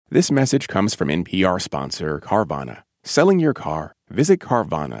This message comes from NPR sponsor Carvana. Selling your car? Visit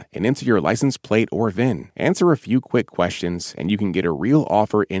Carvana and enter your license plate or VIN. Answer a few quick questions, and you can get a real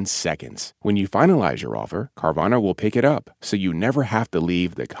offer in seconds. When you finalize your offer, Carvana will pick it up, so you never have to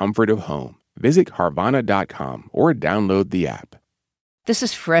leave the comfort of home. Visit Carvana.com or download the app. This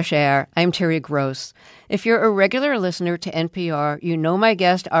is Fresh Air. I'm Terry Gross. If you're a regular listener to NPR, you know my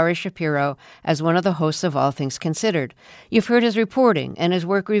guest, Ari Shapiro, as one of the hosts of All Things Considered. You've heard his reporting and his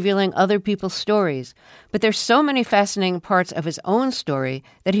work revealing other people's stories. But there's so many fascinating parts of his own story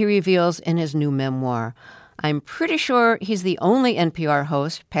that he reveals in his new memoir. I'm pretty sure he's the only NPR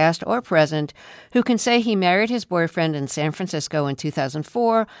host, past or present, who can say he married his boyfriend in San Francisco in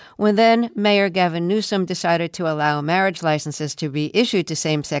 2004, when then Mayor Gavin Newsom decided to allow marriage licenses to be issued to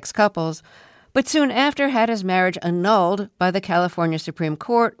same-sex couples, but soon after had his marriage annulled by the California Supreme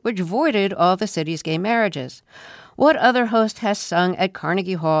Court, which voided all the city's gay marriages. What other host has sung at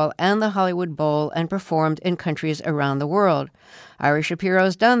Carnegie Hall and the Hollywood Bowl and performed in countries around the world? Ari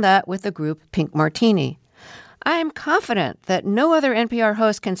Shapiro's done that with the group Pink Martini. I am confident that no other NPR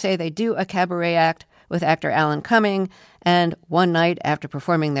host can say they do a cabaret act with actor Alan Cumming, and one night after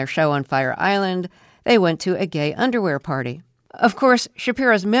performing their show on Fire Island, they went to a gay underwear party. Of course,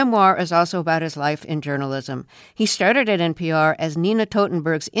 Shapiro's memoir is also about his life in journalism. He started at NPR as Nina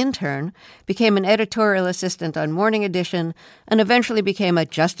Totenberg's intern, became an editorial assistant on Morning Edition, and eventually became a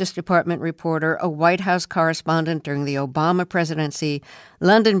Justice Department reporter, a White House correspondent during the Obama presidency,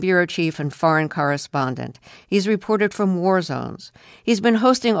 London bureau chief, and foreign correspondent. He's reported from war zones. He's been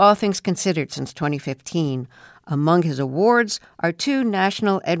hosting All Things Considered since 2015. Among his awards are 2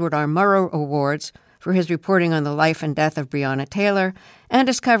 National Edward R. Murrow Awards for his reporting on the life and death of Breonna Taylor and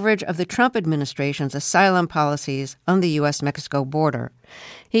his coverage of the Trump administration's asylum policies on the U.S.-Mexico border.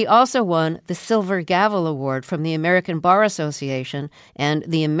 He also won the Silver Gavel Award from the American Bar Association and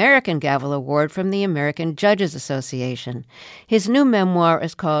the American Gavel Award from the American Judges Association. His new memoir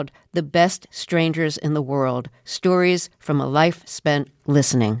is called The Best Strangers in the World: Stories from a Life Spent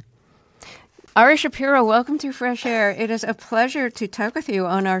Listening. Ari Shapiro, welcome to Fresh Air. It is a pleasure to talk with you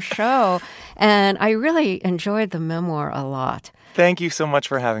on our show, and I really enjoyed the memoir a lot. Thank you so much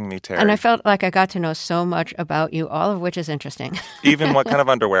for having me, Terry. And I felt like I got to know so much about you, all of which is interesting. Even what kind of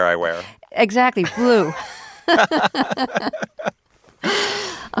underwear I wear. Exactly, blue.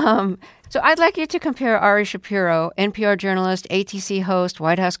 So I'd like you to compare Ari Shapiro, NPR journalist, ATC host,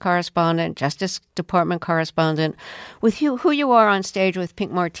 White House correspondent, Justice Department correspondent, with who you are on stage with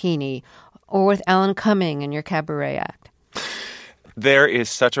Pink Martini, or with Alan Cumming in your cabaret act. There is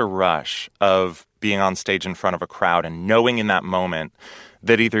such a rush of being on stage in front of a crowd and knowing in that moment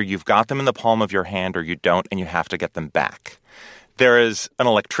that either you've got them in the palm of your hand or you don't, and you have to get them back. There is an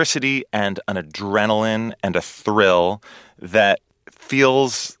electricity and an adrenaline and a thrill that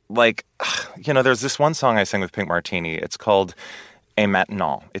feels like, there's this one song I sing with Pink Martini. It's called A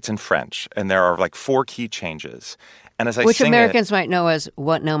Matinal. It's in French, and there are like 4 key changes. And as I Which sing Americans might know as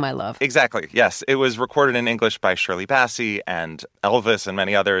What Now, My Love. Exactly, yes. It was recorded in English by Shirley Bassey and Elvis and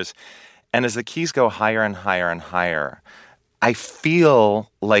many others. And as the keys go higher and higher and higher, I feel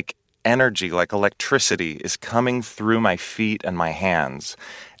like energy, like electricity is coming through my feet and my hands.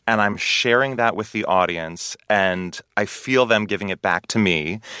 And I'm sharing that with the audience, and I feel them giving it back to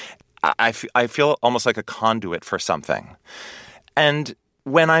me. I feel almost like a conduit for something. And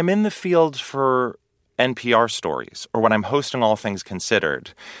when I'm in the field for NPR stories, or when I'm hosting All Things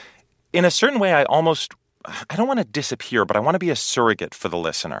Considered, in a certain way, I don't want to disappear, but I want to be a surrogate for the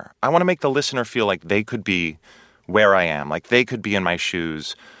listener. I want to make the listener feel like they could be where I am, like they could be in my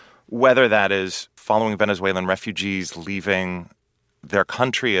shoes, whether that is following Venezuelan refugees leaving their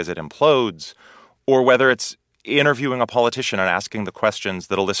country as it implodes, or whether it's interviewing a politician and asking the questions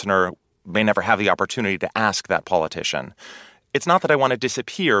that a listener may never have the opportunity to ask that politician. It's not that I want to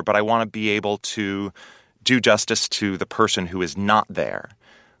disappear, but I want to be able to do justice to the person who is not there.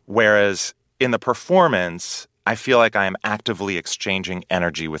 Whereas in the performance, I feel like I am actively exchanging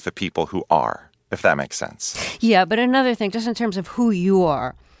energy with the people who are, if that makes sense. Yeah, but another thing, just in terms of who you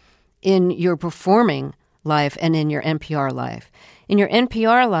are in your performing life and in your NPR life. In your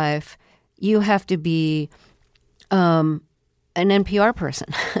NPR life, you have to be an NPR person.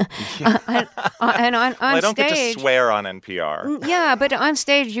 And on I don't stage, get to swear on NPR. Yeah, but on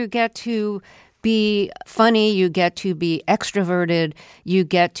stage you get to be funny, you get to be extroverted, you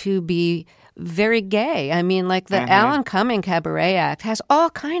get to be very gay. I mean, like the Alan Cumming Cabaret Act has all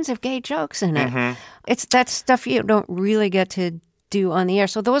kinds of gay jokes in it. It's that stuff you don't really get to do on the air.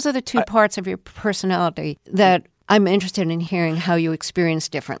 So those are the two parts of your personality that I'm interested in hearing how you experience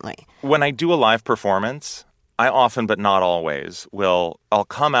differently. When I do a live performance, I often, but not always, I'll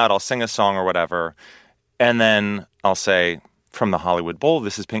come out, I'll sing a song or whatever, and then I'll say, from the Hollywood Bowl,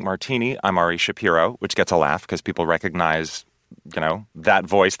 this is Pink Martini, I'm Ari Shapiro, which gets a laugh because people recognize, that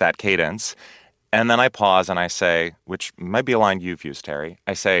voice, that cadence. And then I pause and I say, which might be a line you've used, Terry,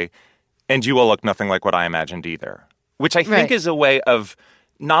 I say, and you will look nothing like what I imagined either, which I think is a way of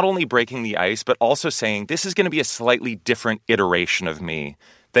not only breaking the ice, but also saying this is going to be a slightly different iteration of me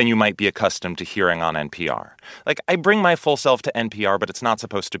than you might be accustomed to hearing on NPR. Like, I bring my full self to NPR, but it's not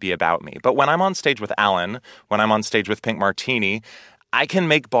supposed to be about me. But when I'm on stage with Alan, when I'm on stage with Pink Martini, I can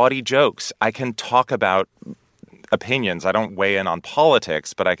make bawdy jokes. I can talk about opinions. I don't weigh in on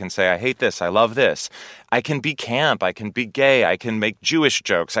politics, but I can say, I hate this, I love this. I can be camp, I can be gay, I can make Jewish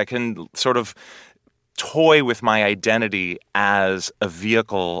jokes. I can sort of toy with my identity as a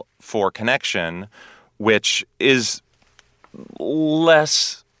vehicle for connection, which is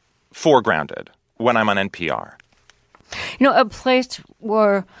less foregrounded when I'm on NPR. A place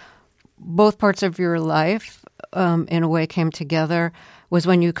where both parts of your life, in a way, came together was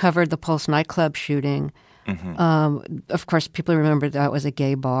when you covered the Pulse nightclub shooting. Mm-hmm. Of course, people remember that was a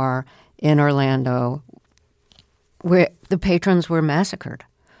gay bar in Orlando where the patrons were massacred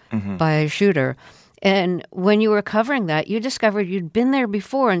by a shooter. And when you were covering that, you discovered you'd been there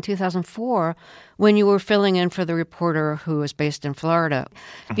before in 2004 when you were filling in for the reporter who was based in Florida.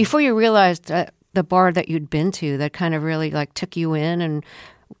 Mm-hmm. Before you realized that the bar that you'd been to that kind of really took you in and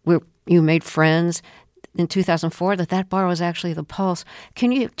you made friends in 2004, that bar was actually the Pulse.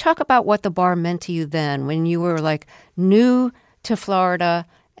 Can you talk about what the bar meant to you then when you were new to Florida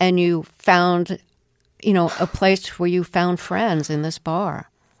and you found, a place where you found friends in this bar?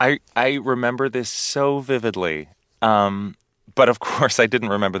 I remember this so vividly, but of course I didn't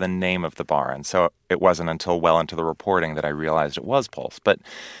remember the name of the bar, and so it wasn't until well into the reporting that I realized it was Pulse. But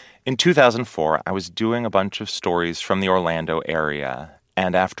in 2004, I was doing a bunch of stories from the Orlando area,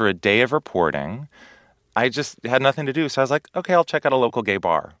 and after a day of reporting, I just had nothing to do, so I was like, okay, I'll check out a local gay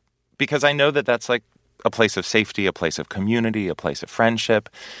bar, because I know that that's a place of safety, a place of community, a place of friendship.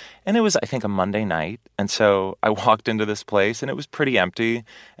 And it was, I think, a Monday night. And so I walked into this place and it was pretty empty.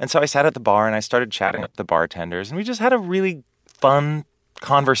 And so I sat at the bar and I started chatting with the bartenders and we just had a really fun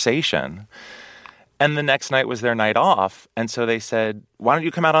conversation. And the next night was their night off. And so they said, why don't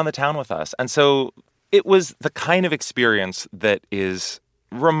you come out on the town with us? And so it was the kind of experience that is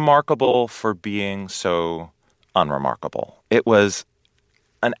remarkable for being so unremarkable. It was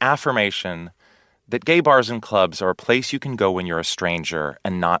an affirmation that gay bars and clubs are a place you can go when you're a stranger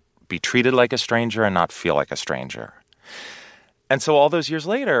and not be treated like a stranger and not feel like a stranger. And so all those years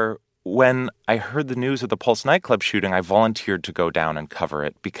later, when I heard the news of the Pulse nightclub shooting, I volunteered to go down and cover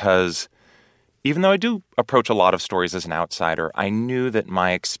it because even though I do approach a lot of stories as an outsider, I knew that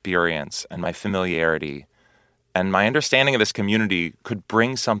my experience and my familiarity and my understanding of this community could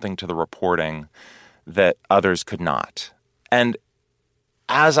bring something to the reporting that others could not. And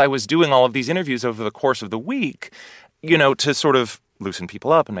as I was doing all of these interviews over the course of the week, to sort of loosen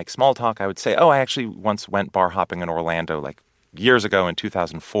people up and make small talk, I would say, I actually once went bar hopping in Orlando years ago in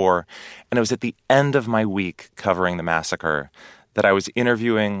 2004. And it was at the end of my week covering the massacre that I was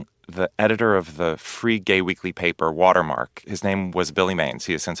interviewing the editor of the free gay weekly paper, Watermark. His name was Billy Maines.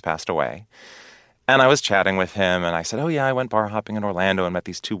 He has since passed away. And I was chatting with him and I said, I went bar hopping in Orlando and met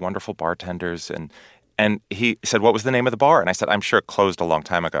these two wonderful bartenders. And he said, what was the name of the bar? And I said, I'm sure it closed a long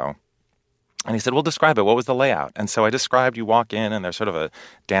time ago. And he said, well, describe it. What was the layout? And so I described, you walk in and there's sort of a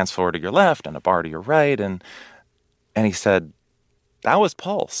dance floor to your left and a bar to your right. And he said, that was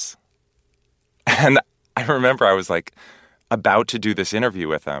Pulse. And I remember I was about to do this interview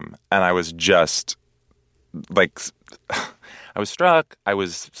with him. And I was just I was struck. I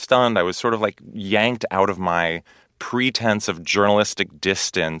was stunned. I was sort of yanked out of my pretense of journalistic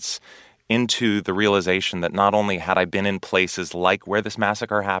distance into the realization that not only had I been in places like where this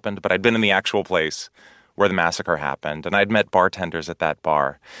massacre happened, but I'd been in the actual place where the massacre happened. And I'd met bartenders at that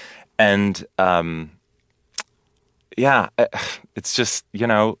bar. And, it's just,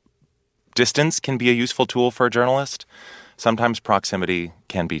 distance can be a useful tool for a journalist. Sometimes proximity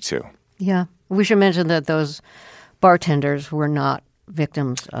can be too. Yeah. We should mention that those bartenders were not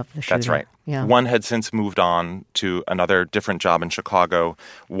victims of the shooting. That's right. Yeah. One had since moved on to another different job in Chicago.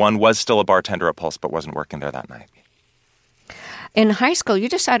 One was still a bartender at Pulse, but wasn't working there that night. In high school, you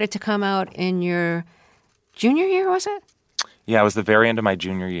decided to come out in your junior year, was it? Yeah, it was the very end of my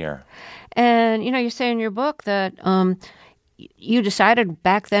junior year. And, you say in your book that you decided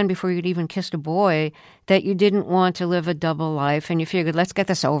back then, before you'd even kissed a boy, that you didn't want to live a double life, and you figured, let's get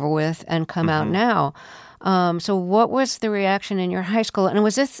this over with and come out now. So what was the reaction in your high school? And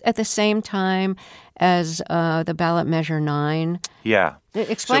was this at the same time as the ballot measure 9? Yeah.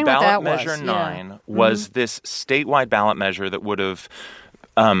 Explain so what that was. Ballot measure 9 was this statewide ballot measure that would have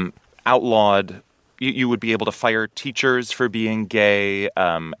outlawed. You would be able to fire teachers for being gay.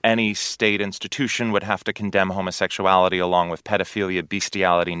 Any state institution would have to condemn homosexuality along with pedophilia,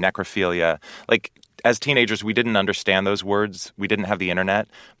 bestiality, necrophilia. Like, as teenagers, we didn't understand those words. We didn't have the internet.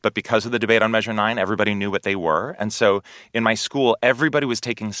 But because of the debate on Measure 9, everybody knew what they were. And so in my school, everybody was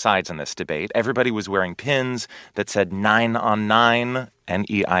taking sides in this debate. Everybody was wearing pins that said 9 on 9,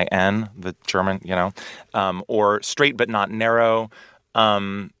 N-E-I-N, the German, or straight but not narrow.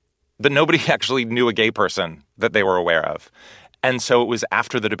 But nobody actually knew a gay person that they were aware of. And so it was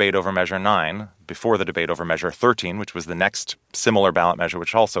after the debate over Measure 9, before the debate over Measure 13, which was the next similar ballot measure,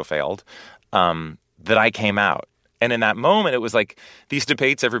 which also failed, that I came out. And in that moment, it was like these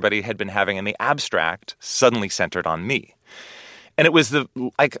everybody had been having in the abstract suddenly centered on me. And it was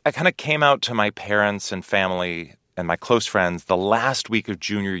I kind of came out to my parents and family and my close friends the last week of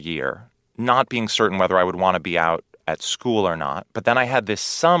junior year, not being certain whether I would want to be out at school or not. But then I had this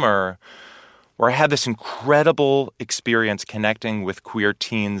summer where I had this incredible experience connecting with queer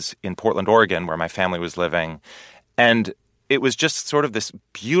teens in Portland, Oregon, where my family was living. And it was just sort of this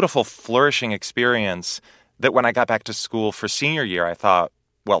beautiful, flourishing experience that when I got back to school for senior year, I thought,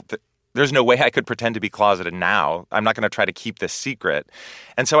 well, there's no way I could pretend to be closeted now. I'm not going to try to keep this secret.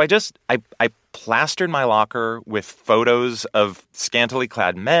 And so I plastered my locker with photos of scantily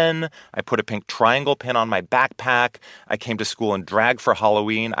clad men. I put a pink triangle pin on my backpack. I came to school in drag for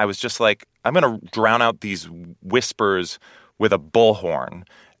Halloween. I was just like, I'm going to drown out these whispers with a bullhorn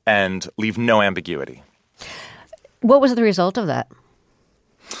and leave no ambiguity. What was the result of that?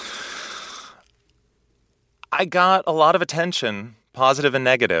 I got a lot of attention, positive and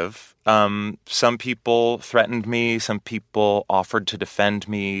negative. Some people threatened me. Some people offered to defend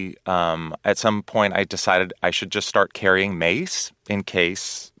me. At some point, I decided I should just start carrying mace in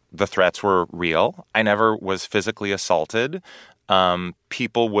case the threats were real. I never was physically assaulted.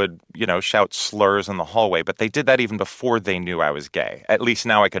 People would, shout slurs in the hallway, but they did that even before they knew I was gay. At least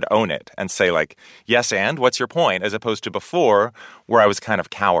now I could own it and say, like, yes, and what's your point? As opposed to before where I was kind of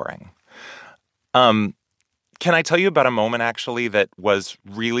cowering. Can I tell you about a moment, actually, that was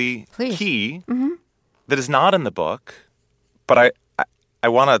really key, that is not in the book, but I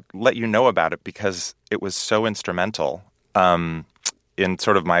want to let you know about it because it was so instrumental in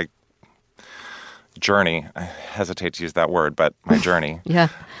sort of my journey. I hesitate to use that word, but my journey. Yeah.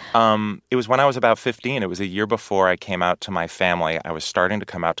 It was when I was about 15. It was a year before I came out to my family. I was starting to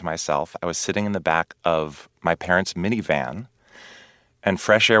come out to myself. I was sitting in the back of my parents' minivan, and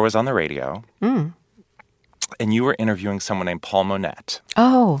Fresh Air was on the radio. And you were interviewing someone named Paul Monette.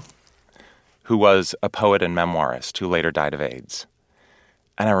 Oh. Who was a poet and memoirist who later died of AIDS.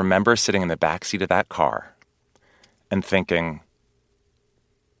 And I remember sitting in the backseat of that car and thinking,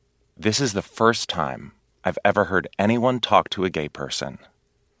 this is the first time I've ever heard anyone talk to a gay person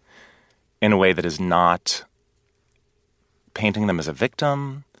in a way that is not painting them as a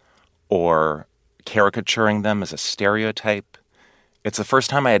victim or caricaturing them as a stereotype. It's the first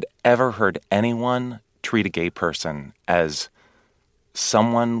time I had ever heard anyone treat a gay person as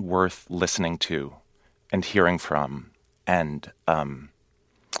someone worth listening to and hearing from and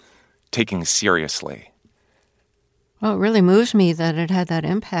taking seriously. Well, it really moves me that it had that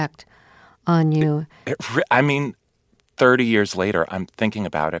impact on you. 30 years later, I'm thinking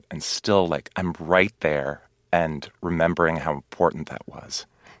about it and still, I'm right there and remembering how important that was.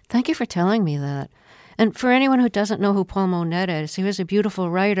 Thank you for telling me that. And for anyone who doesn't know who Paul Monette is, he was a beautiful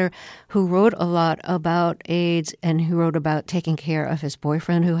writer who wrote a lot about AIDS, and he wrote about taking care of his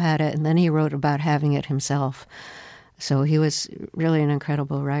boyfriend who had it, and then he wrote about having it himself. So he was really an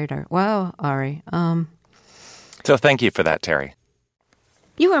incredible writer. Wow, Ari. So thank you for that, Terry.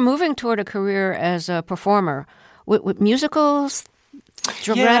 You were moving toward a career as a performer with musicals,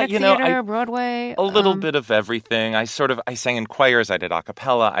 dramatic theater, Broadway. A little bit of everything. I sang in choirs. I did a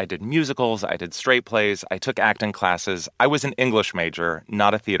cappella. I did musicals. I did straight plays. I took acting classes. I was an English major,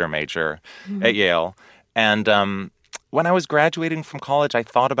 not a theater major at Yale. And when I was graduating from college, I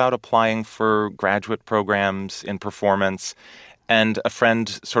thought about applying for graduate programs in performance. And a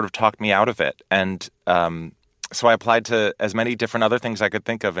friend sort of talked me out of it. And so I applied to as many different other things I could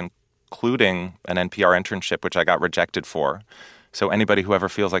think of, including an NPR internship, which I got rejected for. So anybody who ever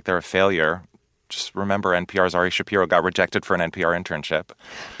feels like they're a failure, just remember NPR's Ari Shapiro got rejected for an NPR internship.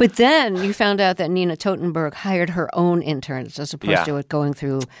 But then you found out that Nina Totenberg hired her own interns as opposed to it going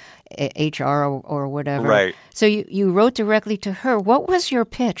through HR or whatever. Right. So you wrote directly to her. What was your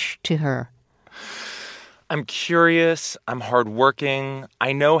pitch to her? I'm curious. I'm hardworking.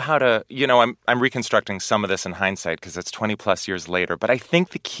 I know how to, I'm reconstructing some of this in hindsight because it's 20 plus years later. But I think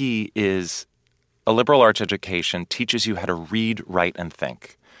the key is a liberal arts education teaches you how to read, write, and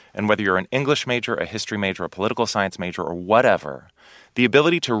think. And whether you're an English major, a history major, a political science major, or whatever, the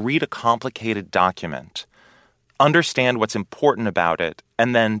ability to read a complicated document, understand what's important about it,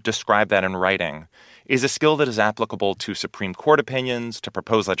 and then describe that in writing is a skill that is applicable to Supreme Court opinions, to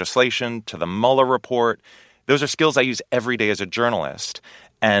proposed legislation, to the Mueller report. Those are skills I use every day as a journalist,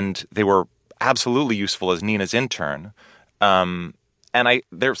 and they were absolutely useful as Nina's intern.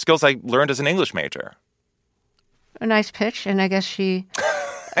 They're skills I learned as an English major. A nice pitch, and I guess she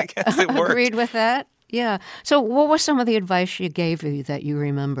I guess it worked. Agreed with that. Yeah. So what was some of the advice she gave you that you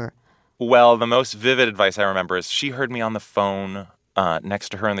remember? Well, the most vivid advice I remember is she heard me on the phone next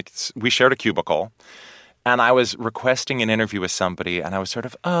to her. We shared a cubicle, and I was requesting an interview with somebody, and I was sort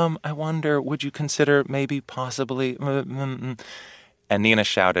of, I wonder, would you consider maybe possibly... And Nina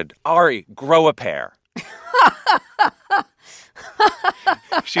shouted, Ari, grow a pair.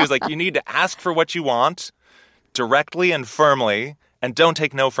 She was like, you need to ask for what you want directly and firmly, and don't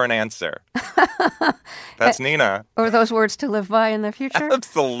take no for an answer. That's Nina. Or those words to live by in the future?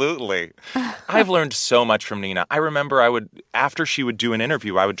 Absolutely. I've learned so much from Nina. I remember after she would do an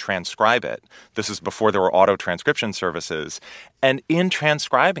interview, I would transcribe it. This is before there were auto transcription services. And in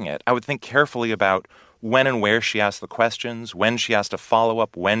transcribing it, I would think carefully about when and where she asked the questions, when she asked a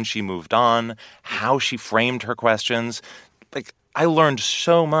follow-up, when she moved on, how she framed her questions. I learned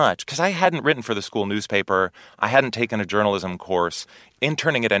so much because I hadn't written for the school newspaper. I hadn't taken a journalism course.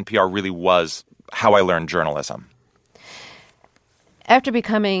 Interning at NPR really was how I learned journalism. After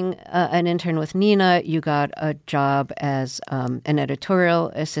becoming an intern with Nina, you got a job as an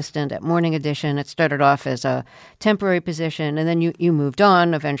editorial assistant at Morning Edition. It started off as a temporary position, and then you moved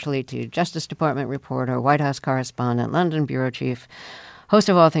on eventually to Justice Department reporter, White House correspondent, London bureau chief, host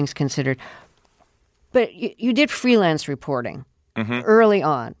of All Things Considered. But you did freelance reporting. Mm-hmm. Early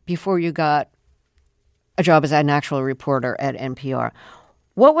on, before you got a job as an actual reporter at NPR.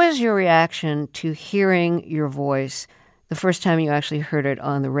 What was your reaction to hearing your voice the first time you actually heard it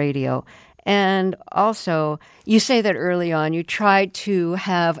on the radio? And also, you say that early on you tried to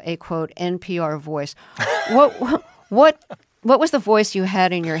have a, quote, NPR voice. What was the voice you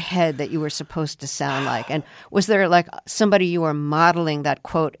had in your head that you were supposed to sound like? And was there, somebody you were modeling that,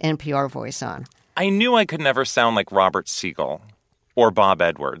 quote, NPR voice on? I knew I could never sound like Robert Siegel or Bob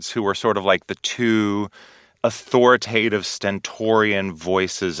Edwards, who were sort of like the two authoritative, stentorian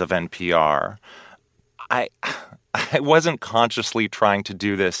voices of NPR. I wasn't consciously trying to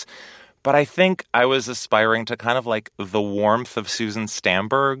do this, but I think I was aspiring to kind of like the warmth of Susan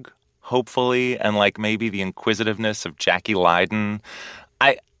Stamberg, hopefully, and maybe the inquisitiveness of Jackie Leiden.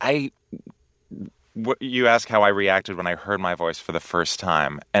 You ask how I reacted when I heard my voice for the first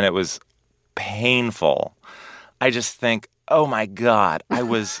time, and it was painful. I just think, oh my God, I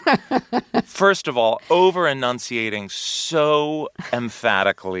was, first of all, over-enunciating so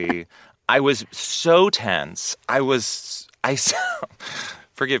emphatically. I was so tense.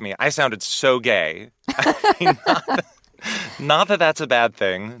 Forgive me, I sounded so gay. Not that that's a bad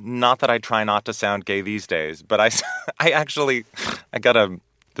thing. Not that I try not to sound gay these days, but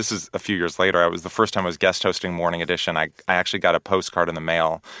this is a few years later. The first time I was guest hosting Morning Edition. I actually got a postcard in the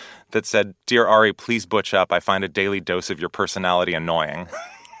mail that said, "Dear Ari, please butch up. I find a daily dose of your personality annoying."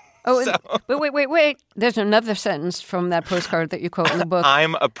 Oh, but wait. There's another sentence from that postcard that you quote in the book.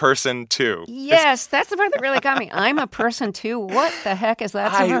 I'm a person too. Yes, that's the part that really got me. I'm a person too. What the heck is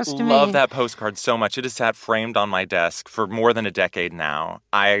that supposed to mean? I love that postcard so much. It has sat framed on my desk for more than a decade now.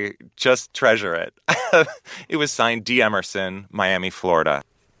 I just treasure it. It was signed D. Emerson, Miami, Florida.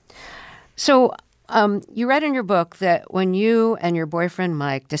 So you read in your book that when you and your boyfriend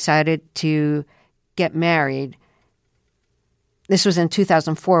Mike decided to get married, this was in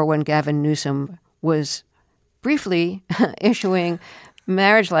 2004 when Gavin Newsom was briefly issuing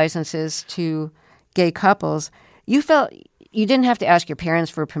marriage licenses to gay couples. You felt you didn't have to ask your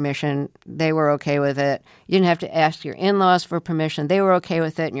parents for permission. They were okay with it. You didn't have to ask your in-laws for permission. They were okay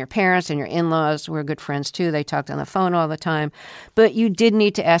with it. And your parents and your in-laws were good friends too. They talked on the phone all the time. But you did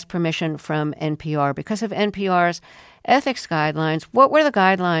need to ask permission from NPR because of NPR's ethics guidelines. What were the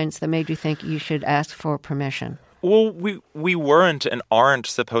guidelines that made you think you should ask for permission? Well, we weren't and aren't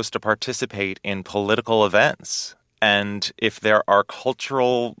supposed to participate in political events. And if there are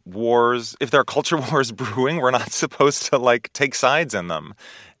cultural wars brewing, we're not supposed to take sides in them.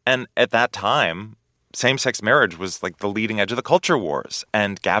 And at that time, same-sex marriage was the leading edge of the culture wars.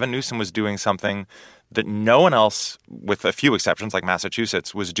 And Gavin Newsom was doing something that no one else, with a few exceptions like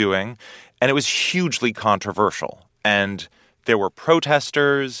Massachusetts, was doing. And it was hugely controversial. And there were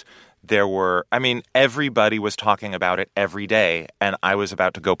protesters. Everybody was talking about it every day. And I was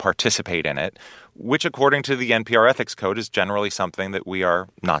about to go participate in it, which, according to the NPR Ethics Code, is generally something that we are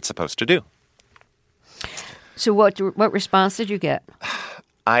not supposed to do. So what response did you get?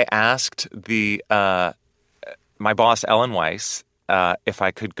 I asked my boss, Ellen Weiss, if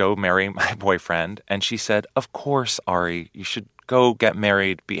I could go marry my boyfriend. And she said, "Of course, Ari, you should go get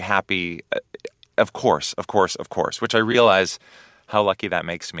married, be happy. Of course, of course, of course," which I realize how lucky that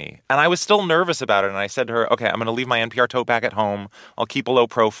makes me. And I was still nervous about it. And I said to her, okay, I'm going to leave my NPR tote bag at home. I'll keep a low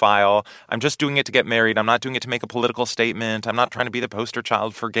profile. I'm just doing it to get married. I'm not doing it to make a political statement. I'm not trying to be the poster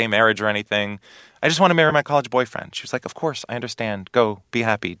child for gay marriage or anything. I just want to marry my college boyfriend. She was like, of course, I understand. Go, be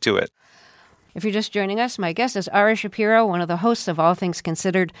happy, do it. If you're just joining us, my guest is Ari Shapiro, one of the hosts of All Things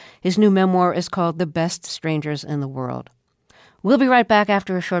Considered. His new memoir is called The Best Strangers in the World. We'll be right back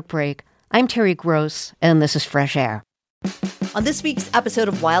after a short break. I'm Terry Gross, and this is Fresh Air. On this week's episode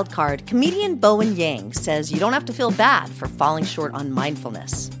of Wild Card, comedian Bowen Yang says you don't have to feel bad for falling short on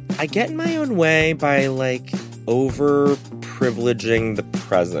mindfulness. I get in my own way by, over-privileging the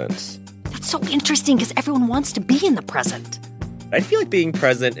present. That's so interesting because everyone wants to be in the present. I feel like being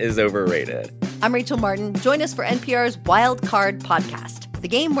present is overrated. I'm Rachel Martin. Join us for NPR's Wild Card podcast, the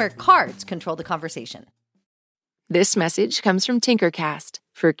game where cards control the conversation. This message comes from Tinkercast.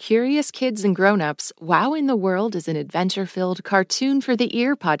 For curious kids and grown-ups, Wow in the World is an adventure-filled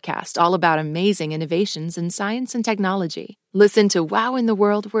cartoon-for-the-ear podcast all about amazing innovations in science and technology. Listen to Wow in the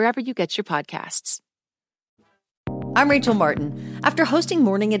World wherever you get your podcasts. I'm Rachel Martin. After hosting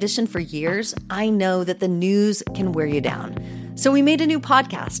Morning Edition for years, I know that the news can wear you down. So we made a new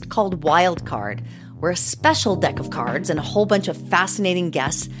podcast called Wild Card, where a special deck of cards and a whole bunch of fascinating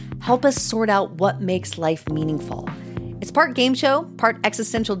guests help us sort out what makes life meaningful. It's part game show, part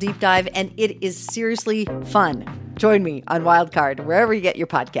existential deep dive, and it is seriously fun. Join me on Wild Card, wherever you get your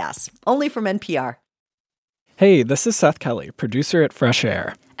podcasts. Only from NPR. Hey, this is Seth Kelly, producer at Fresh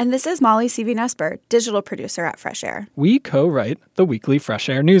Air. And this is Molly Seavy-Nesper, digital producer at Fresh Air. We co-write the weekly Fresh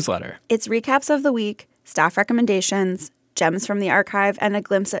Air newsletter. It's recaps of the week, staff recommendations, gems from the archive, and a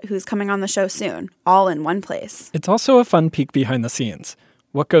glimpse at who's coming on the show soon, all in one place. It's also a fun peek behind the scenes.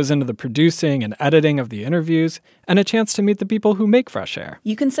 What goes into the producing and editing of the interviews, and a chance to meet the people who make Fresh Air.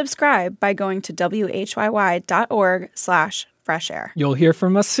 You can subscribe by going to whyy.org/freshair. You'll hear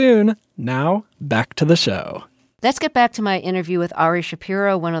from us soon. Now, back to the show. Let's get back to my interview with Ari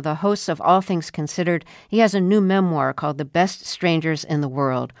Shapiro, one of the hosts of All Things Considered. He has a new memoir called The Best Strangers in the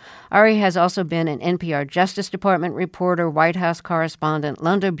World. Ari has also been an NPR Justice Department reporter, White House correspondent,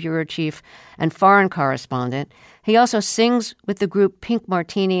 London bureau chief, and foreign correspondent. He also sings with the group Pink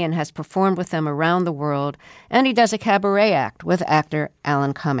Martini and has performed with them around the world. And he does a cabaret act with actor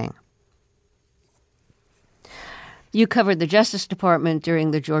Alan Cumming. You covered the Justice Department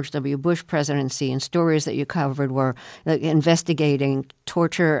during the George W. Bush presidency, and stories that you covered were investigating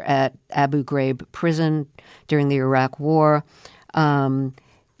torture at Abu Ghraib prison during the Iraq War.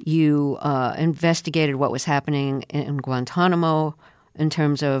 You investigated what was happening in Guantanamo in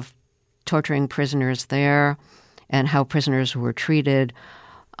terms of torturing prisoners there and how prisoners were treated.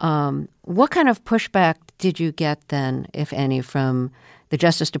 What kind of pushback did you get then, if any, from the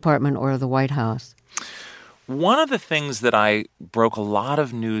Justice Department or the White House? One of the things that I broke a lot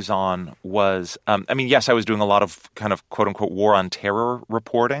of news on was, yes, I was doing a lot of kind of quote-unquote war on terror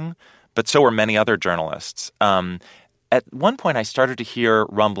reporting, but so were many other journalists. At one point, I started to hear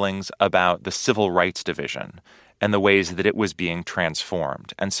rumblings about the Civil Rights Division and the ways that it was being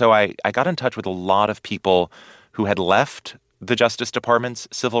transformed. And so I got in touch with a lot of people who had left the Justice Department's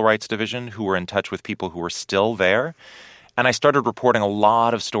Civil Rights Division, who were in touch with people who were still there. And I started reporting a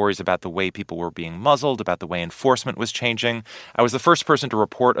lot of stories about the way people were being muzzled, about the way enforcement was changing. I was the first person to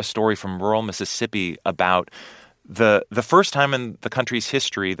report a story from rural Mississippi about the first time in the country's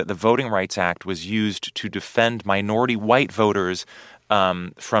history that the Voting Rights Act was used to defend minority white voters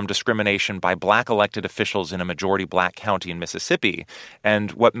from discrimination by black elected officials in a majority black county in Mississippi.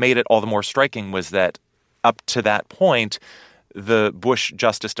 And what made it all the more striking was that up to that point, the Bush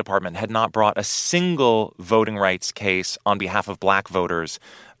Justice Department had not brought a single voting rights case on behalf of black voters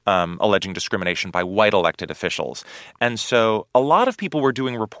alleging discrimination by white elected officials. And so a lot of people were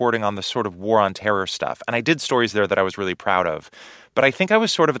doing reporting on the sort of war on terror stuff. And I did stories there that I was really proud of. But I think I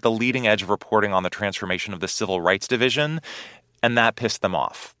was sort of at the leading edge of reporting on the transformation of the Civil Rights Division. And that pissed them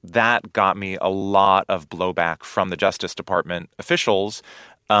off. That got me a lot of blowback from the Justice Department officials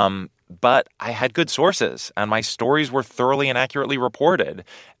But I had good sources, and my stories were thoroughly and accurately reported.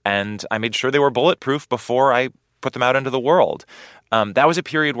 And I made sure they were bulletproof before I put them out into the world. That was a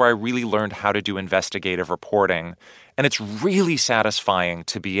period where I really learned how to do investigative reporting. And it's really satisfying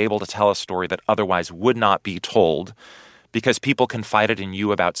to be able to tell a story that otherwise would not be told because people confided in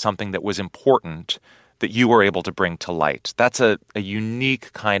you about something that was important that you were able to bring to light. That's a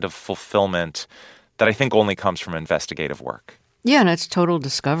unique kind of fulfillment that I think only comes from investigative work. Yeah, and it's total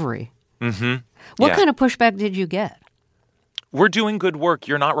discovery. Mm-hmm. What kind of pushback did you get? We're doing good work.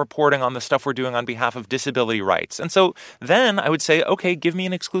 You're not reporting on the stuff we're doing on behalf of disability rights. And so then I would say, okay, give me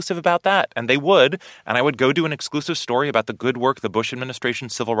an exclusive about that. And they would. And I would go do an exclusive story about the good work the Bush administration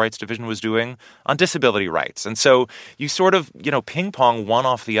Civil Rights Division was doing on disability rights. And so you sort of, ping pong one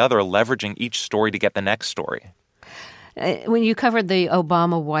off the other, leveraging each story to get the next story. When you covered the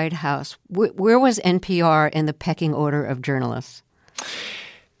Obama White House, where was NPR in the pecking order of journalists?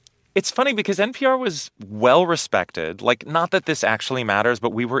 It's funny because NPR was well respected. Like, not that this actually matters,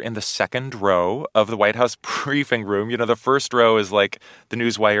 but we were in the second row of the White House briefing room. The first row is like the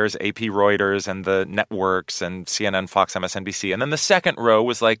newswires, AP, Reuters, and the networks, and CNN, Fox, MSNBC. And then the second row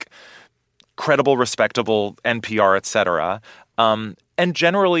was like credible, respectable NPR, et cetera. And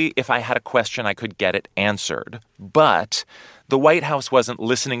generally, if I had a question, I could get it answered. But the White House wasn't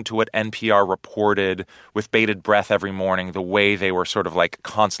listening to what NPR reported with bated breath every morning the way they were sort of like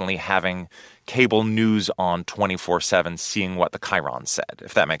constantly having cable news on 24/7, seeing what the Chiron said,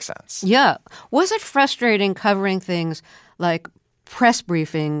 if that makes sense. Yeah. Was it frustrating covering things like press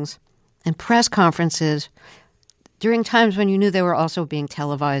briefings and press conferences during times when you knew they were also being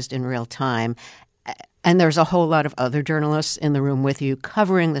televised in real time, and there's a whole lot of other journalists in the room with you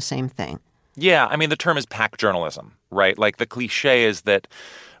covering the same thing? Yeah, I mean, the term is pack journalism, right? Like, the cliche is that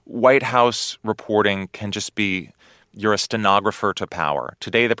White House reporting can just be, you're a stenographer to power.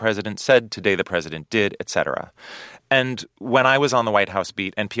 Today the president said, today the president did, et cetera. And when I was on the White House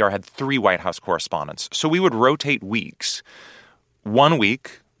beat, NPR had 3 White House correspondents. So we would rotate weeks. 1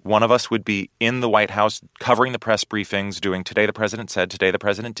 week, one of us would be in the White House covering the press briefings, doing today the president said, today the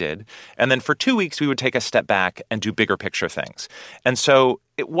president did. And then for 2 weeks, we would take a step back and do bigger picture things. And so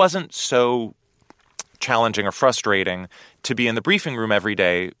it wasn't so challenging or frustrating to be in the briefing room every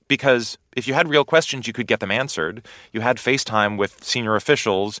day because if you had real questions, you could get them answered. You had FaceTime with senior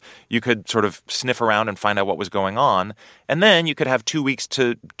officials. You could sort of sniff around and find out what was going on. And then you could have 2 weeks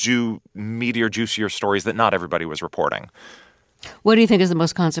to do meatier, juicier stories that not everybody was reporting. What do you think is the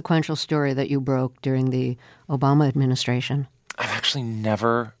most consequential story that you broke during the Obama administration? I've actually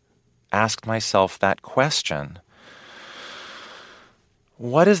never asked myself that question.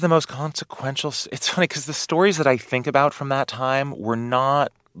 What is the most consequential? It's funny because the stories that I think about from that time were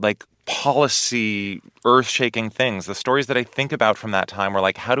not like policy, earth-shaking things. The stories that I think about from that time were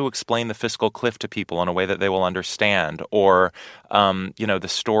like how to explain the fiscal cliff to people in a way that they will understand, or the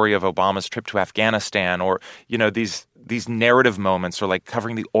story of Obama's trip to Afghanistan, or these narrative moments, or like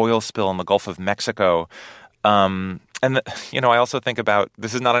covering the oil spill in the Gulf of Mexico. I also think about,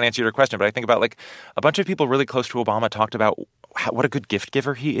 this is not an answer to your question, but I think about like a bunch of people really close to Obama talked about what a good gift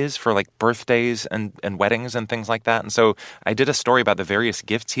giver he is for like birthdays and weddings and things like that. And so I did a story about the various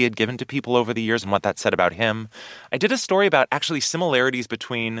gifts he had given to people over the years and what that said about him. I did a story about actually similarities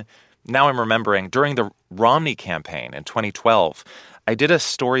between, now I'm remembering, during the Romney campaign in 2012, I did a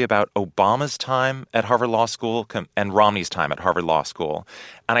story about Obama's time at Harvard Law School and Romney's time at Harvard Law School.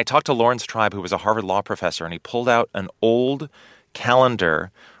 And I talked to Lawrence Tribe, who was a Harvard law professor, and he pulled out an old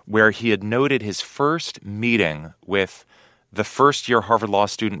calendar where he had noted his first meeting with the first-year Harvard Law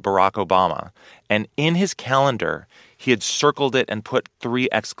student Barack Obama. And in his calendar, he had circled it and put 3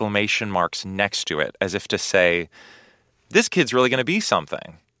 exclamation marks next to it, as if to say, this kid's really going to be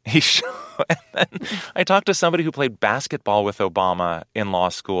something. And then I talked to somebody who played basketball with Obama in law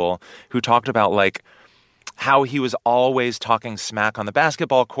school, who talked about like how he was always talking smack on the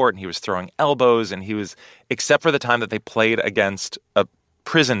basketball court and he was throwing elbows, and he was, except for the time that they played against a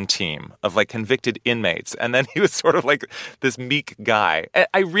prison team of like convicted inmates, and then he was sort of like this meek guy.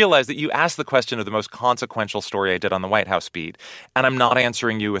 I realized that you asked the question of the most consequential story I did on the White House beat, and I'm not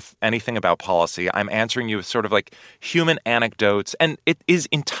answering you with anything about policy. I'm answering you with sort of like human anecdotes, and it is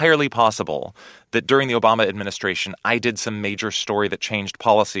entirely possible that during the Obama administration, I did some major story that changed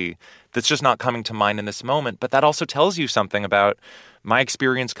policy that's just not coming to mind in this moment, but that also tells you something about my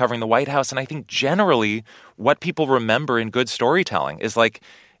experience covering the White House. And I think generally what people remember in good storytelling is like,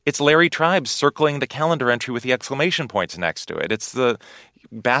 it's Larry Tribe circling the calendar entry with the exclamation points next to it. It's the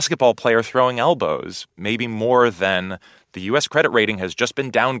basketball player throwing elbows, maybe more than the U.S. credit rating has just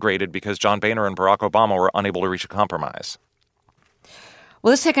been downgraded because John Boehner and Barack Obama were unable to reach a compromise. Well,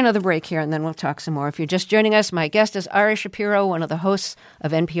 let's take another break here, and then we'll talk some more. If you're just joining us, my guest is Ari Shapiro, one of the hosts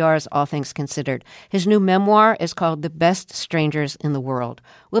of NPR's All Things Considered. His new memoir is called The Best Strangers in the World.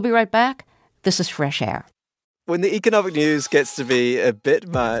 We'll be right back. This is Fresh Air. When the economic news gets to be a bit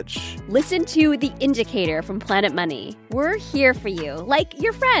much, listen to The Indicator from Planet Money. We're here for you, like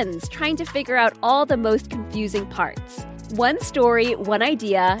your friends, trying to figure out all the most confusing parts. One story, one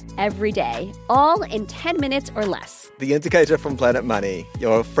idea, every day, all in 10 minutes or less. The Indicator from Planet Money,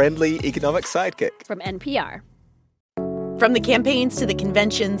 your friendly economic sidekick. From NPR. From the campaigns to the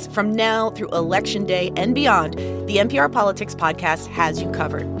conventions, from now through Election Day and beyond, the NPR Politics podcast has you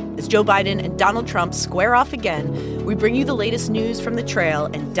covered. As Joe Biden and Donald Trump square off again, we bring you the latest news from the trail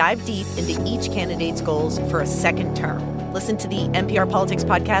and dive deep into each candidate's goals for a second term. Listen to the NPR Politics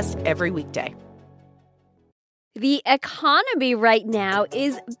podcast every weekday. The economy right now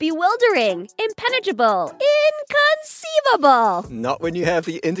is bewildering, impenetrable, inconceivable. Not when you have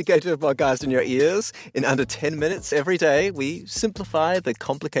the Indicator podcast in your ears. In under 10 minutes every day, we simplify the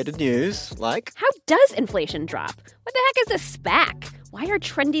complicated news, like... How does inflation drop? What the heck is a SPAC? Why are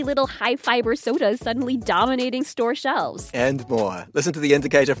trendy little high-fiber sodas suddenly dominating store shelves? And more. Listen to the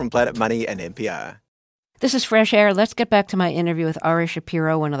Indicator from Planet Money and NPR. This is Fresh Air. Let's get back to my interview with Ari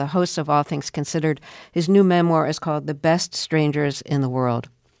Shapiro, one of the hosts of All Things Considered. His new memoir is called The Best Strangers in the World.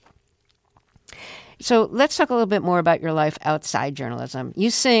 So let's talk a little bit more about your life outside journalism.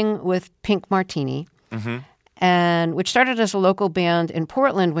 You sing with Pink Martini, and which started as a local band in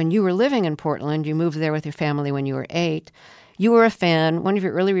Portland when you were living in Portland. You moved there with your family when you were 8. You were a fan. One of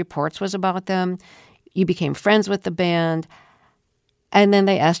your early reports was about them. You became friends with the band, and then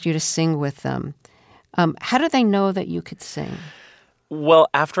they asked you to sing with them. How did they know that you could sing? Well,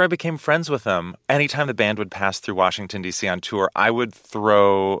 after I became friends with them, anytime the band would pass through Washington, D.C. on tour, I would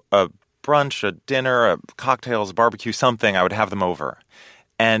throw a brunch, a dinner, cocktails, a barbecue, something. I would have them over.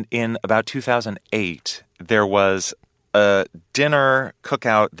 And in about 2008, there was a dinner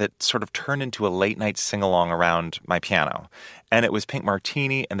cookout that sort of turned into a late-night sing-along around my piano. And it was Pink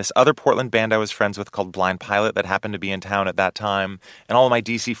Martini and this other Portland band I was friends with called Blind Pilot that happened to be in town at that time, and all of my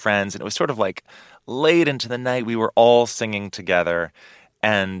D.C. friends. And it was sort of like late into the night, we were all singing together.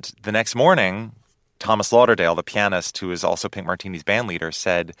 And the next morning, Thomas Lauderdale, the pianist who is also Pink Martini's band leader,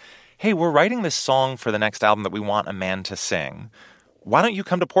 said, "Hey, we're writing this song for the next album that we want a man to sing. Why don't you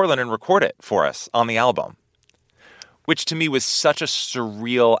come to Portland and record it for us on the album?" Which to me was such a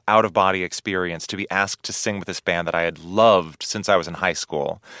surreal, out-of-body experience to be asked to sing with this band that I had loved since I was in high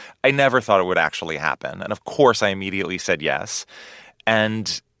school. I never thought it would actually happen. And of course, I immediately said yes.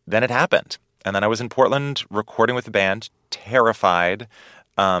 And then it happened. And then I was in Portland recording with the band, terrified,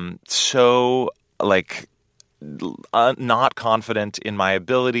 not confident in my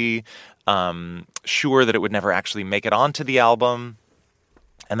ability, sure that it would never actually make it onto the album.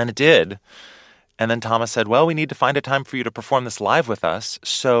 And then it did. And then Thomas said, "Well, we need to find a time for you to perform this live with us.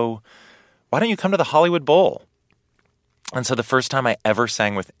 So why don't you come to the Hollywood Bowl?" And so the first time I ever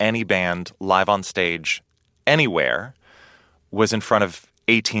sang with any band live on stage anywhere was in front of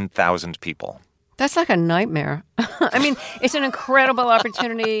 18,000 people. That's like a nightmare. I mean, it's an incredible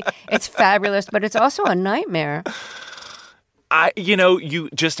opportunity. It's fabulous, but it's also a nightmare. You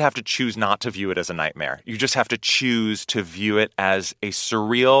just have to choose not to view it as a nightmare. You just have to choose to view it as a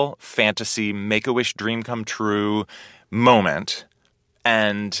surreal fantasy, make-a-wish dream come true moment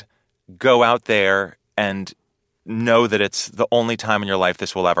and go out there and know that it's the only time in your life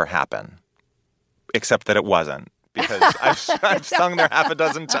this will ever happen. Except that it wasn't, because I've sung there half a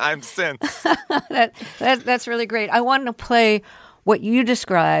dozen times since. That's really great. I want to play what you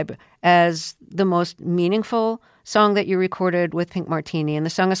describe as the most meaningful song that you recorded with Pink Martini, and the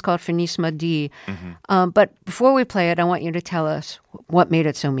song is called Finis ma di. But before we play it, I want you to tell us what made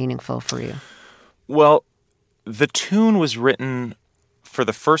it so meaningful for you. Well, the tune was written for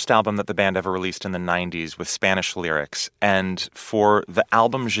the first album that the band ever released in the 90s with Spanish lyrics, and for the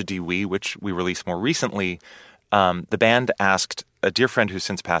album Je dis oui, which we released more recently, the band asked a dear friend who's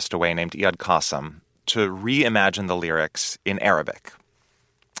since passed away named Iyad Qasim to reimagine the lyrics in Arabic.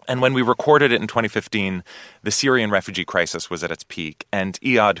 And when we recorded it in 2015, the Syrian refugee crisis was at its peak. And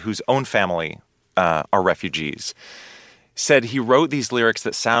Iyad, whose own family are refugees, said he wrote these lyrics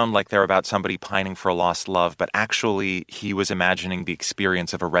that sound like they're about somebody pining for a lost love, but actually he was imagining the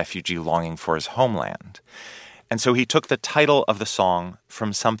experience of a refugee longing for his homeland. And so he took the title of the song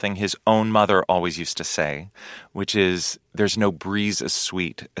from something his own mother always used to say, which is, "There's no breeze as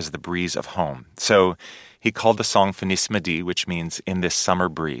sweet as the breeze of home." So he called the song Finis ma di, which means "in this summer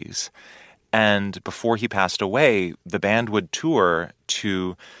breeze." And before he passed away, the band would tour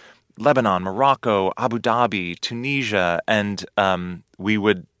to Lebanon, Morocco, Abu Dhabi, Tunisia, and we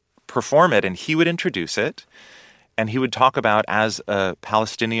would perform it, and he would introduce it, and he would talk about, as a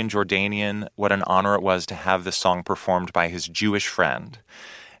Palestinian Jordanian, what an honor it was to have this song performed by his Jewish friend.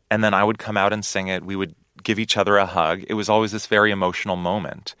 And then I would come out and sing it. We would give each other a hug. It was always this very emotional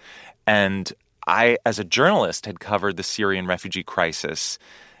moment. And I, as a journalist, had covered the Syrian refugee crisis,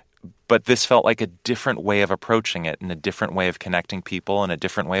 but this felt like a different way of approaching it and a different way of connecting people and a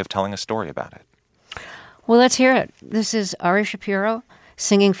different way of telling a story about it. Well, let's hear it. This is Ari Shapiro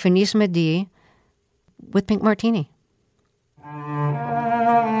singing Finis Midi with Pink Martini.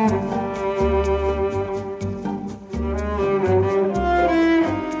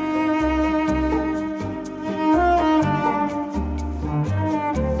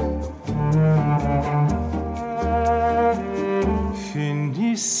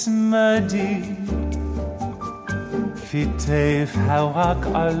 Finis Midi في طيف هواك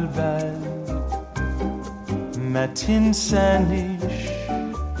عالبال ما تنسانيش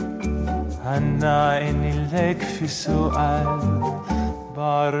أنا عيني لك في سؤال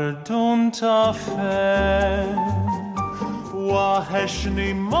باردون طافل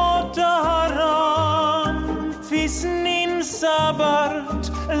وحشني مدهران في سنين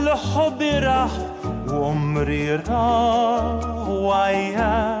صبرت الحب راح وعمري راح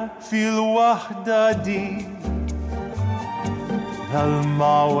وياك في الوحدة دي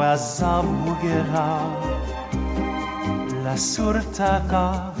المعوزة وجرا لا صورتك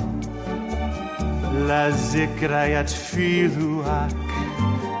لا ذكريات في لوحك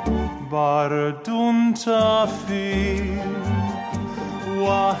باردون طافي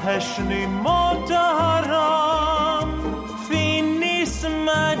وحشني مدهران في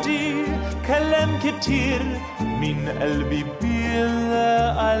نسمتي كلام كتير من قلبي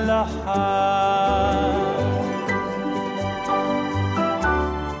بلا ألحان.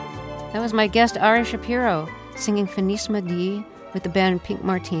 That was my guest, Ari Shapiro, singing Finis Midi with the band Pink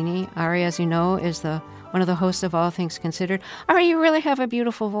Martini. Ari, as you know, is one of the hosts of All Things Considered. Ari, you really have a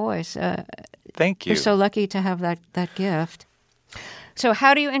beautiful voice. Thank you. You're so lucky to have that gift. So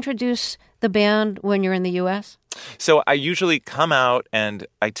how do you introduce the band when you're in the U.S.? So I usually come out, and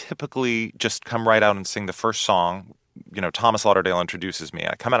I typically just come right out and sing the first song. You know, Thomas Lauderdale introduces me.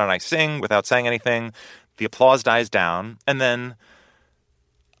 I come out and I sing without saying anything. The applause dies down, and then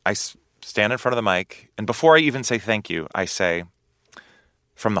I stand in front of the mic, and before I even say thank you, I say,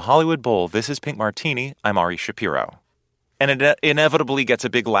 "From the Hollywood Bowl, this is Pink Martini. I'm Ari Shapiro." And it inevitably gets a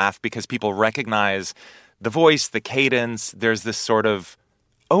big laugh because people recognize the voice, the cadence. There's this sort of,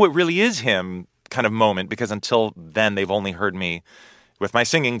 oh, it really is him kind of moment, because until then they've only heard me with my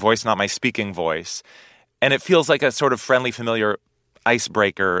singing voice, not my speaking voice. And it feels like a sort of friendly, familiar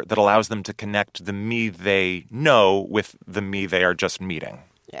icebreaker that allows them to connect the me they know with the me they are just meeting.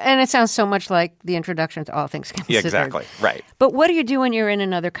 And it sounds so much like the introduction to All Things Considered. Yeah, exactly. Right. But what do you do when you're in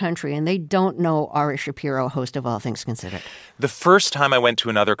another country and they don't know Ari Shapiro, host of All Things Considered? The first time I went to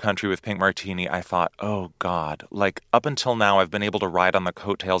another country with Pink Martini, I thought, oh, God, like up until now, I've been able to ride on the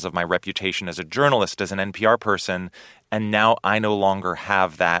coattails of my reputation as a journalist, as an NPR person, and now I no longer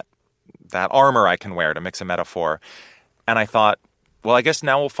have that armor I can wear, to mix a metaphor. And I thought, well, I guess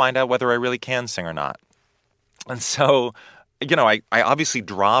now we'll find out whether I really can sing or not. And so, you know, I obviously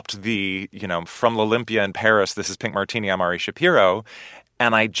dropped the, from l'Olympia in Paris, this is Pink Martini, I'm Ari Shapiro,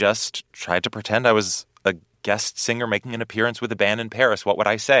 and I just tried to pretend I was a guest singer making an appearance with a band in Paris. What would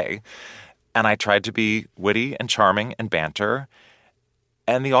I say? And I tried to be witty and charming and banter,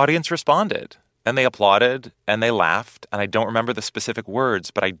 and the audience responded. And they applauded, and they laughed, and I don't remember the specific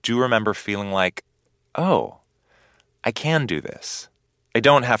words, but I do remember feeling like, oh, I can do this. I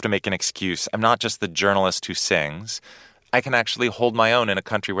don't have to make an excuse. I'm not just the journalist who sings. I can actually hold my own in a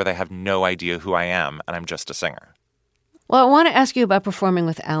country where they have no idea who I am, and I'm just a singer. Well, I want to ask you about performing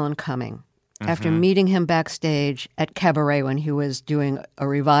with Alan Cumming. After meeting him backstage at Cabaret when he was doing a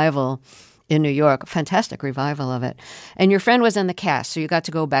revival in New York, a fantastic revival of it. And your friend was in the cast, so you got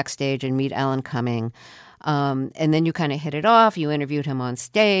to go backstage and meet Alan Cumming. And then you kind of hit it off. You interviewed him on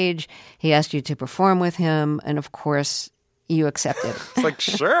stage. He asked you to perform with him. And of course, you accepted. It's like,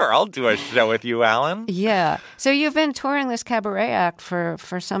 sure, I'll do a show with you, Alan. Yeah. So you've been touring this cabaret act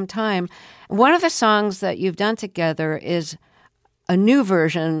for some time. One of the songs that you've done together is a new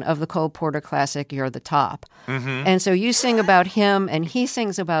version of the Cole Porter classic, You're the Top. And so you sing about him and he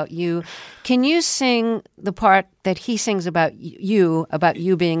sings about you. Can you sing the part that he sings about you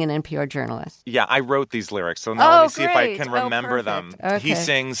being an NPR journalist? Yeah, I wrote these lyrics. So now let me see if I can remember them. Okay. He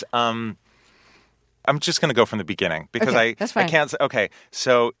sings, I'm just going to go from the beginning because okay, that's fine. I can't say, okay,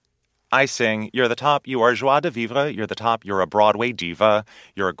 so I sing, you're the top, you are joie de vivre, you're the top, you're a Broadway diva,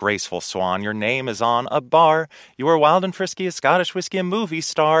 you're a graceful swan, your name is on a bar, you are wild and frisky, a Scottish whiskey, a movie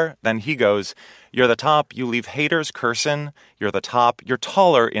star. Then he goes, you're the top, you leave haters cursin', you're the top, you're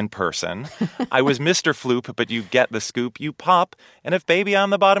taller in person. I was Mr. Floop, but you get the scoop, you pop, and if baby on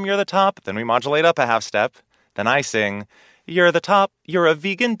the bottom, you're the top, then we modulate up a half step. Then I sing, you're the top, you're a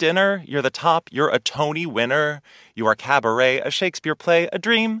vegan dinner, you're the top, you're a Tony winner, you are cabaret, a Shakespeare play, a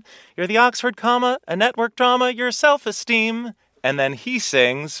dream, you're the Oxford comma, a network drama, your self-esteem. And then he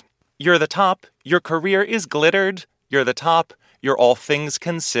sings, you're the top, your career is glittered, you're the top, you're all things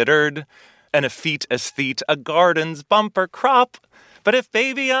considered, an effete aesthete, a garden's bumper crop, but if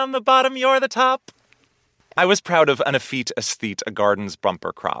baby on the bottom, you're the top. I was proud of an effete aesthete, a garden's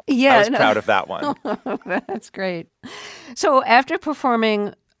bumper crop. Yeah, I was proud of that one. That's great. So after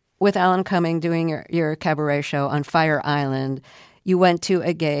performing with Alan Cumming, doing your cabaret show on Fire Island, you went to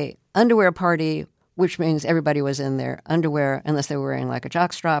a gay underwear party, which means everybody was in their underwear unless they were wearing like a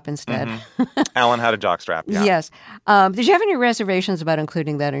jockstrap instead. Mm-hmm. Alan had a jockstrap, yeah. Yes. Did you have any reservations about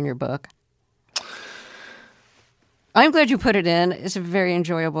including that in your book? I'm glad you put it in. It's a very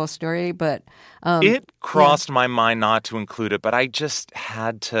enjoyable story, but... it crossed my mind not to include it, but I just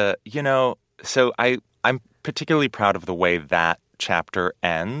had to, so I'm particularly proud of the way that chapter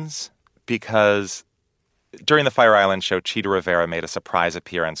ends, because during the Fire Island show, Chita Rivera made a surprise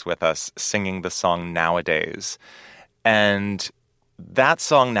appearance with us singing the song Nowadays. And that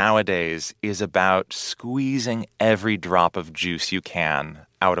song Nowadays is about squeezing every drop of juice you can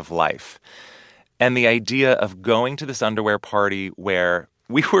out of life. And the idea of going to this underwear party where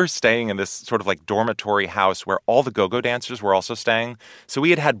we were staying in this sort of like dormitory house where all the go-go dancers were also staying. So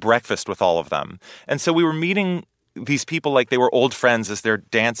we had breakfast with all of them. And so we were meeting these people like they were old friends as they're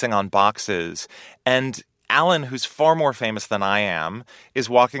dancing on boxes. And Alan, who's far more famous than I am, is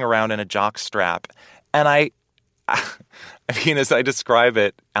walking around in a jockstrap. And I mean, as I describe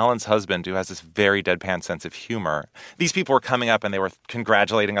it, Alan's husband, who has this very deadpan sense of humor, these people were coming up and they were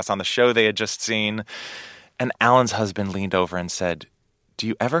congratulating us on the show they had just seen. And Alan's husband leaned over and said, do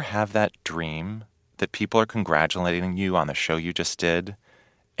you ever have that dream that people are congratulating you on the show you just did,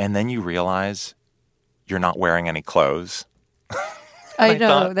 and then you realize you're not wearing any clothes? I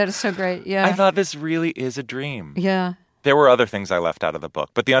know. That is so great. Yeah. I thought this really is a dream. Yeah. There were other things I left out of the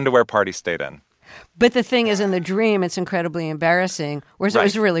book, but the underwear party stayed in. But the thing is, in the dream, it's incredibly embarrassing, whereas it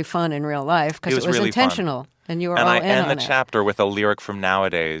was really fun in real life because it was really intentional, and you were all in on it. And I end the chapter with a lyric from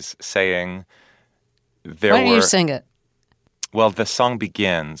Nowadays saying, Why don't you sing it? Well, the song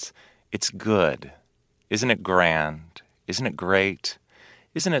begins, it's good. Isn't it grand? Isn't it great?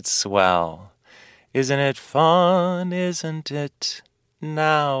 Isn't it swell? Isn't it fun? Isn't it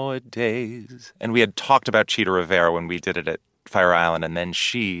nowadays? And we had talked about Chita Rivera when we did it at Fire Island, and then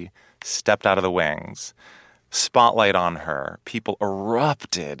she stepped out of the wings, spotlight on her. People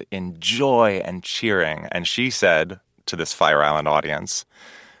erupted in joy and cheering. And she said to this Fire Island audience,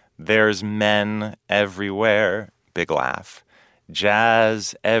 there's men everywhere, big laugh,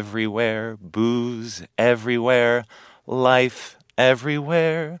 jazz everywhere, booze everywhere, life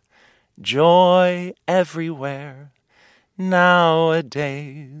everywhere, joy everywhere,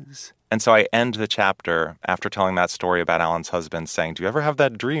 nowadays. And so I end the chapter after telling that story about Alan's husband saying, do you ever have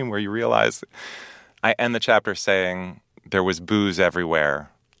that dream where you realize? I end the chapter saying, there was booze everywhere,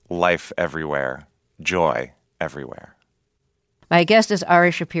 life everywhere, joy everywhere. My guest is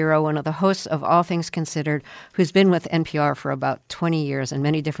Ari Shapiro, one of the hosts of All Things Considered, who's been with NPR for about 20 years in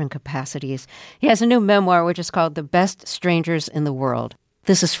many different capacities. He has a new memoir, which is called The Best Strangers in the World.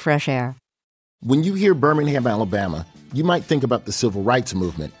 This is Fresh Air. When you hear Birmingham, Alabama, you might think about the civil rights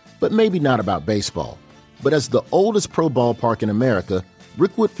movement, but maybe not about baseball. But as the oldest pro ballpark in America,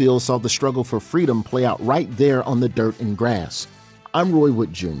 Rickwood Field saw the struggle for freedom play out right there on the dirt and grass. I'm Roy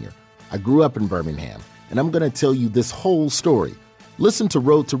Wood Jr. I grew up in Birmingham, and I'm going to tell you this whole story. Listen to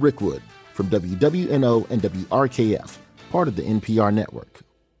Road to Rickwood from WWNO and WRKF, part of the NPR network.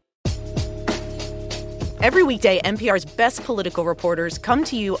 Every weekday, NPR's best political reporters come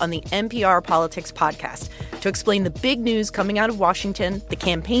to you on the NPR Politics Podcast to explain the big news coming out of Washington, the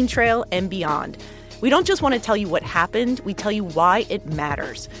campaign trail, and beyond. We don't just want to tell you what happened, we tell you why it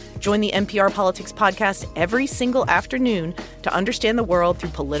matters. Join the NPR Politics Podcast every single afternoon to understand the world through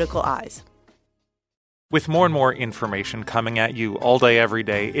political eyes. With more and more information coming at you all day, every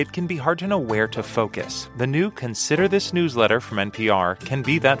day, it can be hard to know where to focus. The new Consider This newsletter from NPR can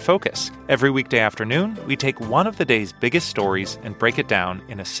be that focus. Every weekday afternoon, we take one of the day's biggest stories and break it down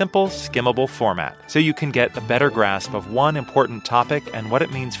in a simple, skimmable format so you can get a better grasp of one important topic and what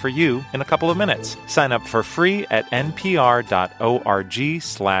it means for you in a couple of minutes. Sign up for free at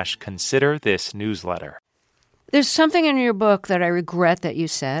npr.org/considerthisnewsletter. There's something in your book that I regret that you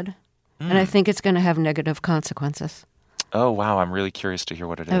said. And I think it's going to have negative consequences. Oh, wow. I'm really curious to hear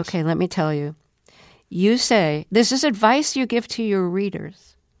what it is. Okay, let me tell you. You say, this is advice you give to your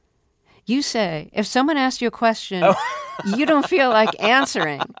readers. You say, if someone asks you a question, you don't feel like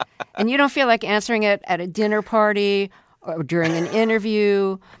answering, and you don't feel like answering it at a dinner party or during an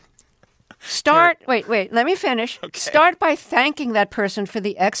interview, wait, let me finish. Okay. Start by thanking that person for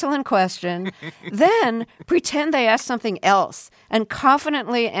the excellent question. Then pretend they asked something else and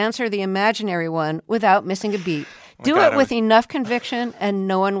confidently answer the imaginary one without missing a beat. Do it with enough conviction and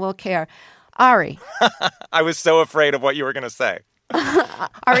no one will care. Ari. I was so afraid of what you were going to say.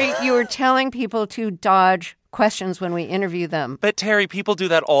 Ari, you were telling people to dodge questions when we interview them. But Terry, people do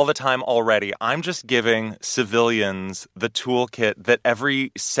that all the time already. I'm just giving civilians the toolkit that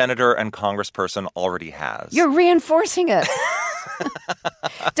every senator and congressperson already has. You're reinforcing it.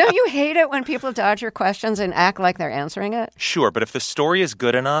 Don't you hate it when people dodge your questions and act like they're answering it? Sure, but if the story is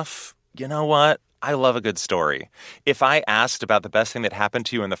good enough, you know what? I love a good story. If I asked about the best thing that happened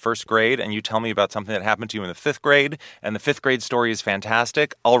to you in the first grade and you tell me about something that happened to you in the fifth grade and the fifth grade story is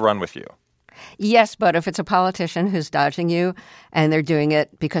fantastic, I'll run with you. Yes, but if it's a politician who's dodging you and they're doing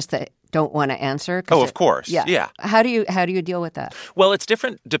it because they don't want to answer. Oh, of course. Yeah. How do you deal with that? Well, it's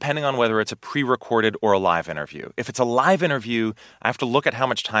different depending on whether it's a pre-recorded or a live interview. If it's a live interview, I have to look at how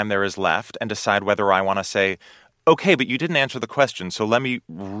much time there is left and decide whether I want to say, okay, but you didn't answer the question, so let me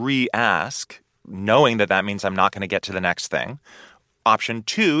re-ask, knowing that that means I'm not going to get to the next thing. Option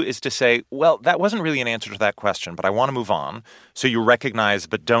 2 is to say, well, that wasn't really an answer to that question, but I want to move on. So you recognize,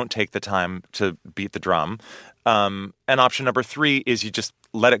 but don't take the time to beat the drum. And option number 3 is you just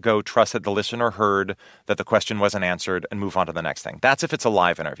let it go, trust that the listener heard that the question wasn't answered, and move on to the next thing. That's if it's a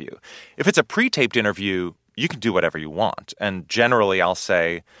live interview. If it's a pre-taped interview, you can do whatever you want. And generally, I'll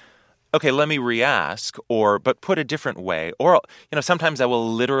say, okay, let me re-ask, but put a different way. Or, sometimes I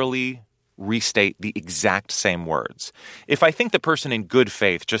will literally restate the exact same words. If I think the person in good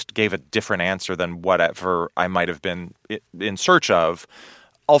faith just gave a different answer than whatever I might have been in search of,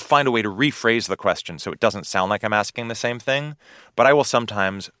 I'll find a way to rephrase the question so it doesn't sound like I'm asking the same thing. But I will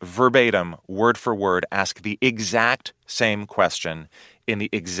sometimes verbatim, word for word, ask the exact same question in the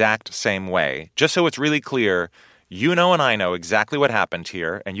exact same way, just so it's really clear. You know and I know exactly what happened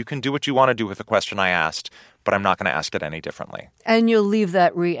here, and you can do what you want to do with the question I asked, but I'm not going to ask it any differently. And you'll leave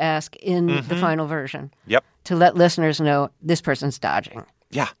that re-ask in the final version. Yep. To let listeners know this person's dodging.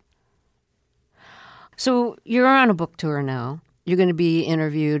 Yeah. So you're on a book tour now. You're going to be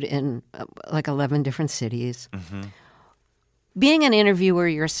interviewed in 11 different cities. Mm-hmm. Being an interviewer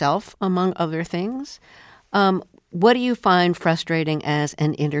yourself, among other things, what do you find frustrating as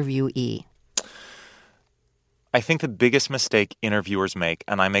an interviewee? I think the biggest mistake interviewers make,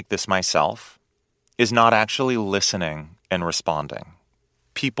 and I make this myself, is not actually listening and responding.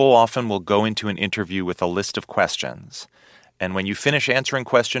 People often will go into an interview with a list of questions, and when you finish answering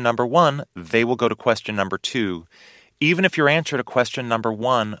question number 1, they will go to question number 2. Even if your answer to question number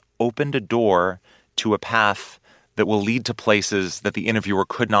 1 opened a door to a path that will lead to places that the interviewer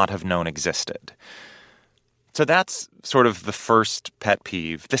could not have known existed. So that's sort of the first pet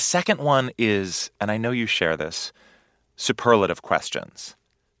peeve. The second one is, and I know you share this, superlative questions.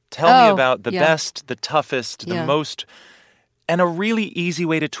 Tell me about the best, the toughest, the most. And a really easy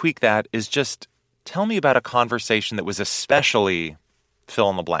way to tweak that is just tell me about a conversation that was especially fill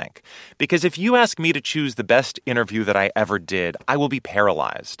in the blank. Because if you ask me to choose the best interview that I ever did, I will be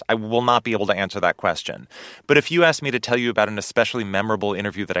paralyzed. I will not be able to answer that question. But if you ask me to tell you about an especially memorable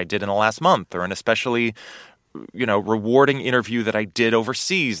interview that I did in the last month, or an especially rewarding interview that I did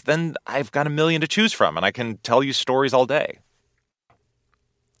overseas, then I've got a million to choose from, and I can tell you stories all day.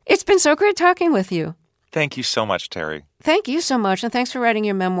 It's been so great talking with you. Thank you so much, Terry. Thank you so much, and thanks for writing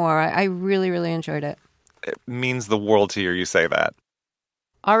your memoir. I really, really enjoyed it. It means the world to hear you say that.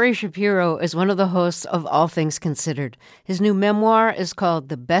 Ari Shapiro is one of the hosts of All Things Considered. His new memoir is called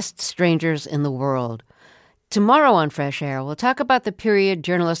The Best Strangers in the World. Tomorrow on Fresh Air, we'll talk about the period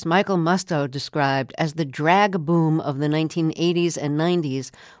journalist Michael Musto described as the drag boom of the 1980s and 90s,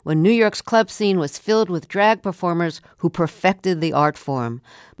 when New York's club scene was filled with drag performers who perfected the art form.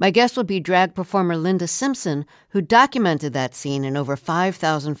 My guest will be drag performer Linda Simpson, who documented that scene in over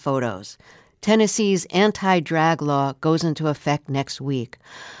 5,000 photos. Tennessee's anti-drag law goes into effect next week.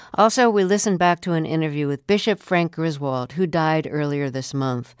 Also, we listened back to an interview with Bishop Frank Griswold, who died earlier this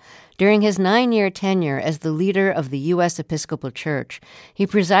month. During his 9-year tenure as the leader of the U.S. Episcopal Church, he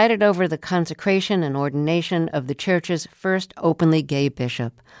presided over the consecration and ordination of the church's first openly gay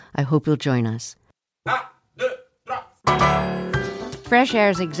bishop. I hope you'll join us. Fresh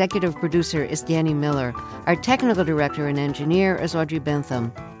Air's executive producer is Danny Miller. Our technical director and engineer is Audrey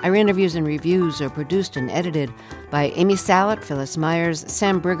Bentham. Our interviews and reviews are produced and edited by Amy Sallet, Phyllis Myers,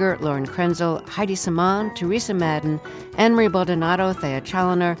 Sam Brigger, Lauren Krenzel, Heidi Saman, Teresa Madden, Anne-Marie Baldonado, Thea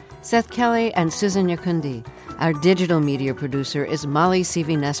Chaloner, Seth Kelly, and Susan Yakundi. Our digital media producer is Molly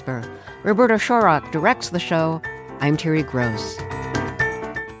Seavey-Nesper. Roberto Shorrock directs the show. I'm Terry Gross.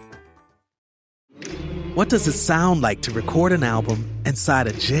 What does it sound like to record an album inside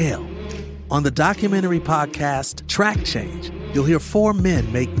a jail? On the documentary podcast Track Change, you'll hear 4 men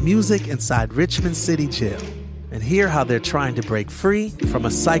make music inside Richmond City Jail and hear how they're trying to break free from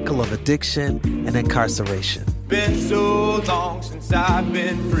a cycle of addiction and incarceration. Been so long since I've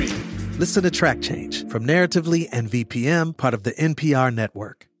been free. Listen to Track Change from Narratively and VPM, part of the NPR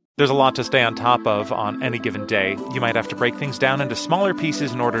network. There's a lot to stay on top of on any given day. You might have to break things down into smaller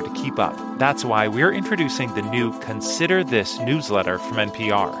pieces in order to keep up. That's why we're introducing the new Consider This newsletter from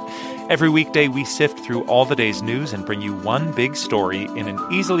NPR. Every weekday, we sift through all the day's news and bring you one big story in an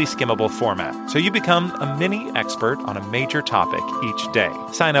easily skimmable format, so you become a mini expert on a major topic each day.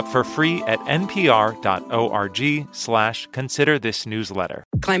 Sign up for free at npr.org/considerthisnewsletter.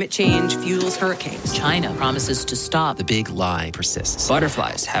 Climate change fuels hurricanes. China promises to stop. The big lie persists.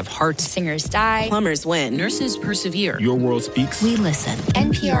 Butterflies have hearts. Singers die. Plumbers win. Nurses persevere. Your world speaks. We listen.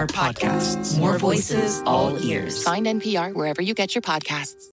 NPR podcasts. More voices, all ears. Find NPR wherever you get your podcasts.